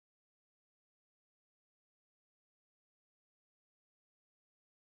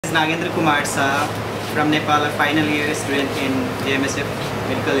Nagendra Kumar Saha from Nepal, a final year student in DMSF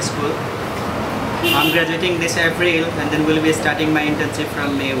Medical School. I'm graduating this April and then will be starting my internship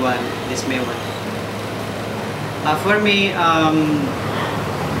from May 1, this May 1. For me,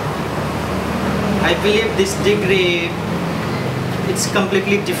 I believe this degree, it's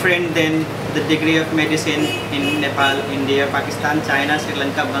completely different than the degree of medicine in Nepal, India, Pakistan, China, Sri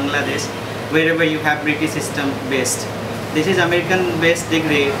Lanka, Bangladesh, wherever you have British system based. This is American based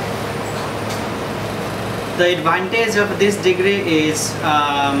degree. The advantage of this degree is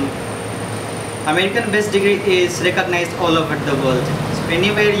American based degree is recognized all over the world. So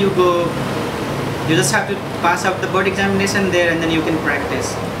anywhere you go, you just have to pass out the board examination there and then you can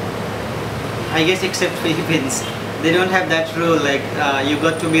practice. I guess except Philippines. They don't have that rule like you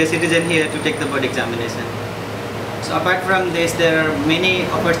got to be a citizen here to take the board examination. So apart from this, there are many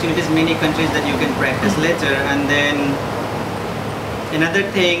opportunities, many countries that you can practice later. And then another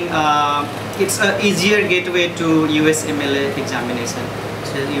thing, it's an easier gateway to USMLA examination.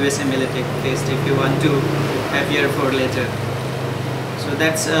 So USMLA test if you want to have year 4 later. So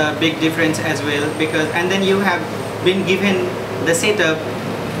that's a big difference as well, because and then you have been given the setup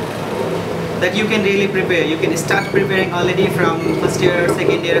that you can really prepare. You can start preparing already from first year or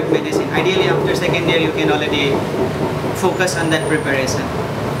second year of medicine. Ideally after second year you can already focus on that preparation.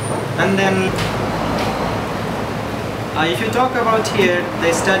 And then if you talk about here,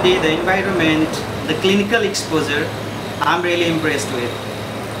 the study, the environment, the clinical exposure, I'm really impressed with.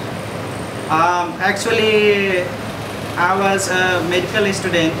 Actually, I was a medical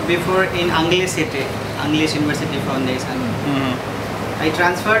student before in English University Foundation. I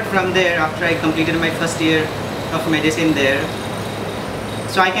transferred from there after I completed my first year of medicine there.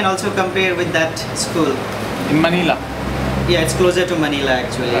 So I can also compare with that school. In Manila? Yeah, it's closer to Manila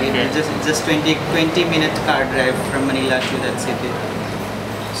actually. Okay. It's just 20-minute car drive from Manila to that city.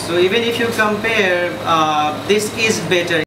 So even if you compare, this is better.